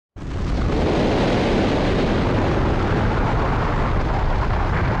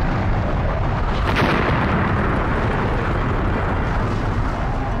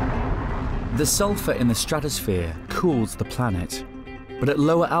The sulfur in the stratosphere cools the planet, but at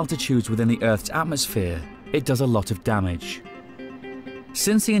lower altitudes within the Earth's atmosphere, it does a lot of damage.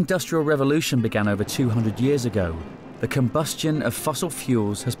 Since the Industrial Revolution began over 200 years ago, the combustion of fossil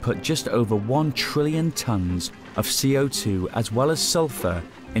fuels has put just over 1 trillion tons of CO2 as well as sulfur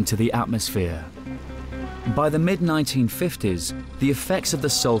into the atmosphere. By the mid-1950s, the effects of the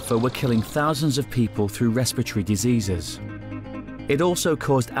sulfur were killing thousands of people through respiratory diseases. It also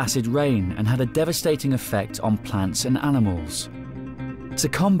caused acid rain and had a devastating effect on plants and animals. To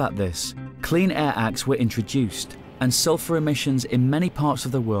combat this, Clean Air Acts were introduced, and sulfur emissions in many parts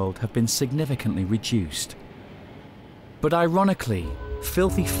of the world have been significantly reduced. But ironically,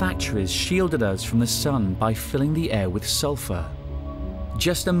 filthy factories shielded us from the sun by filling the air with sulfur.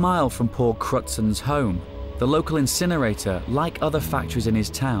 Just a mile from Paul Crutzen's home, the local incinerator, like other factories in his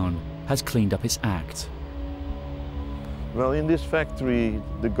town, has cleaned up its act. Well, in this factory,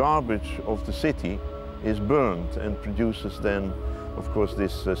 the garbage of the city is burned and produces then, of course,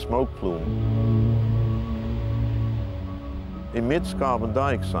 this smoke plume. Emits carbon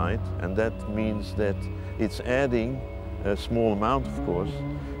dioxide, and that means that it's adding a small amount, of course,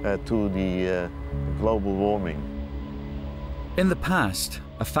 to the global warming. In the past,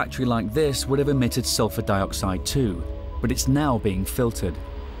 a factory like this would have emitted sulfur dioxide too, but it's now being filtered.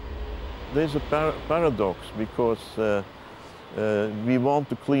 There's a paradox because we want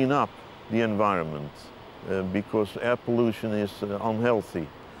to clean up the environment because air pollution is unhealthy.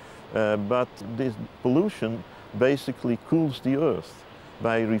 But this pollution basically cools the Earth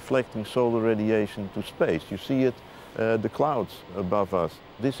by reflecting solar radiation to space. You see it, the clouds above us.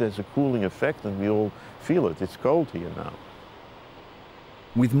 This has a cooling effect and we all feel it. It's cold here now.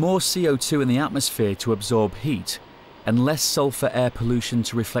 With more CO2 in the atmosphere to absorb heat and less sulfur air pollution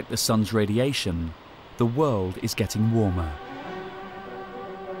to reflect the sun's radiation, the world is getting warmer.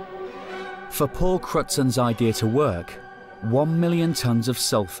 For Paul Crutzen's idea to work, 1 million tons of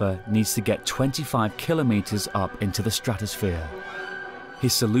sulfur needs to get 25 kilometers up into the stratosphere.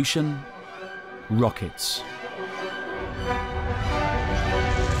 His solution? Rockets.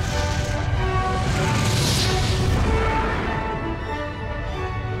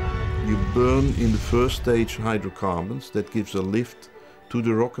 You burn in the first stage hydrocarbons. That gives a lift to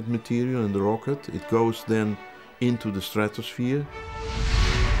the rocket material, and the rocket, it goes then into the stratosphere.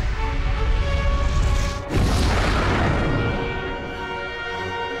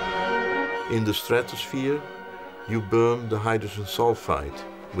 In the stratosphere, you burn the hydrogen sulfide,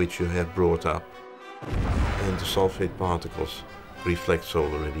 which you have brought up, and the sulfate particles reflect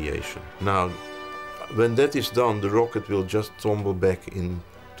solar radiation. Now, when that is done, the rocket will just tumble back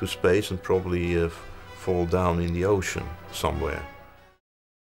into space and probably fall down in the ocean somewhere.